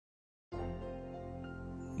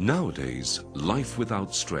Nowadays, life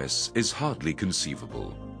without stress is hardly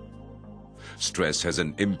conceivable. Stress has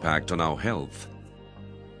an impact on our health,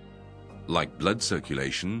 like blood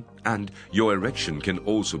circulation, and your erection can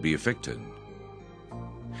also be affected.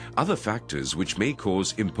 Other factors which may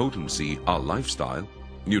cause impotency are lifestyle,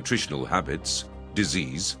 nutritional habits,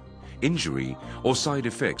 disease, injury, or side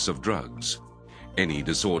effects of drugs. Any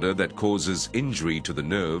disorder that causes injury to the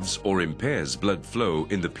nerves or impairs blood flow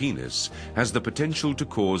in the penis has the potential to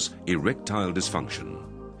cause erectile dysfunction.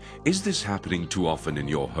 Is this happening too often in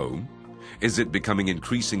your home? Is it becoming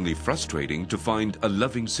increasingly frustrating to find a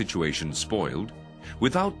loving situation spoiled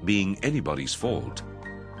without being anybody's fault?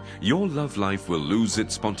 Your love life will lose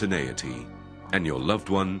its spontaneity, and your loved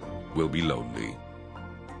one will be lonely.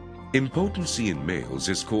 Impotency in males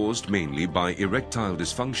is caused mainly by erectile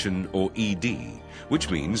dysfunction, or ED, which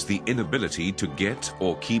means the inability to get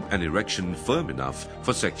or keep an erection firm enough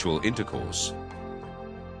for sexual intercourse.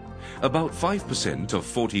 About 5% of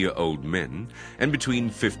 40-year-old men and between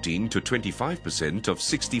 15 to 25% of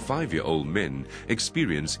 65-year-old men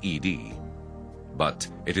experience ED. But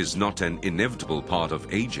it is not an inevitable part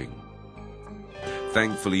of aging.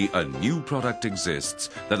 Thankfully, a new product exists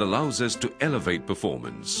that allows us to elevate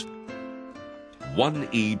performance.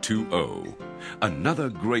 1E20, another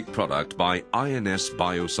great product by INS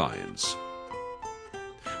Bioscience.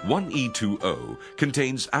 1E20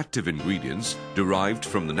 contains active ingredients derived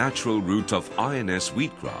from the natural root of INS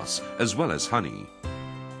wheatgrass as well as honey.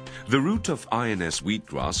 The root of INS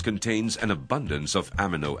wheatgrass contains an abundance of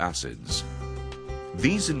amino acids.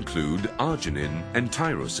 These include arginine and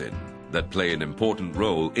tyrosin that play an important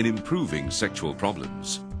role in improving sexual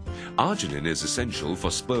problems. Arginine is essential for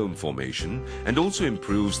sperm formation and also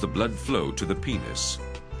improves the blood flow to the penis.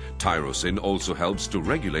 Tyrosin also helps to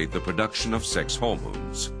regulate the production of sex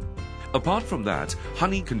hormones. Apart from that,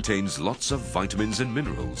 honey contains lots of vitamins and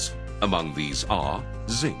minerals. Among these are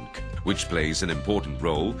zinc, which plays an important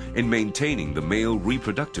role in maintaining the male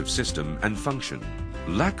reproductive system and function.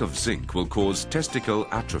 Lack of zinc will cause testicle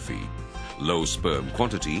atrophy, low sperm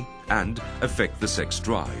quantity, and affect the sex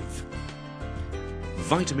drive.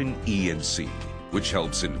 Vitamin E and C, which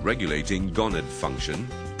helps in regulating gonad function,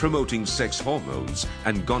 promoting sex hormones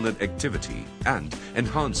and gonad activity, and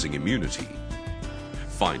enhancing immunity.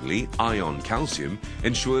 Finally, ion calcium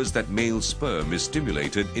ensures that male sperm is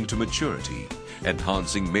stimulated into maturity,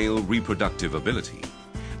 enhancing male reproductive ability.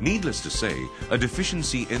 Needless to say, a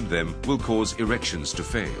deficiency in them will cause erections to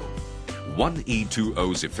fail.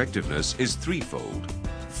 1E20's effectiveness is threefold.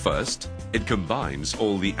 First, it combines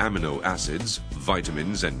all the amino acids,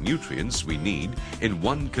 vitamins and nutrients we need in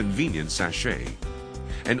one convenient sachet.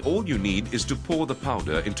 And all you need is to pour the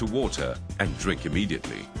powder into water and drink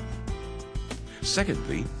immediately.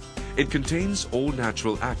 Secondly, it contains all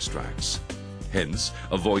natural extracts, hence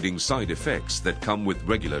avoiding side effects that come with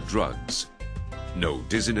regular drugs. No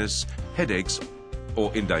dizziness, headaches,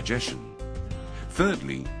 or indigestion.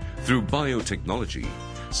 Thirdly, through biotechnology,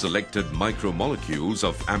 selected micromolecules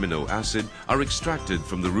of amino acid are extracted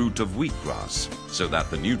from the root of wheatgrass so that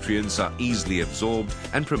the nutrients are easily absorbed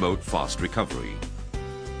and promote fast recovery.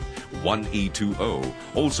 1E20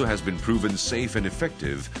 also has been proven safe and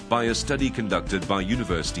effective by a study conducted by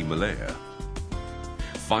University Malaya.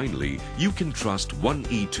 Finally, you can trust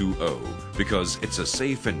 1E20 because it's a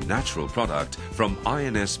safe and natural product from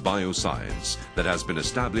INS Bioscience that has been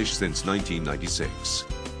established since 1996.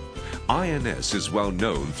 INS is well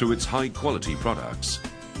known through its high-quality products.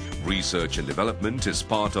 Research and development is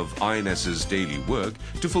part of INS's daily work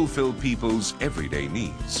to fulfill people's everyday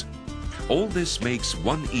needs. All this makes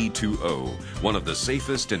 1E20 one of the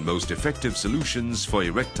safest and most effective solutions for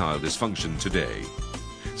erectile dysfunction today.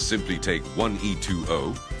 Simply take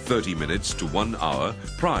 1E20 30 minutes to 1 hour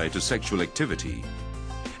prior to sexual activity.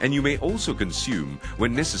 And you may also consume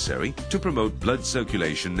when necessary to promote blood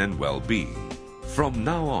circulation and well-being. From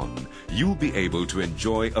now on, you'll be able to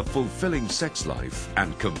enjoy a fulfilling sex life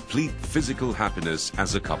and complete physical happiness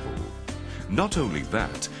as a couple. Not only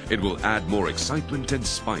that, it will add more excitement and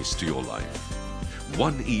spice to your life.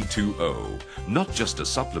 1E20, not just a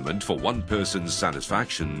supplement for one person's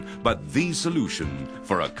satisfaction, but the solution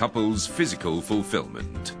for a couple's physical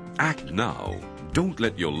fulfillment. Act now. Don't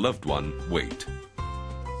let your loved one wait.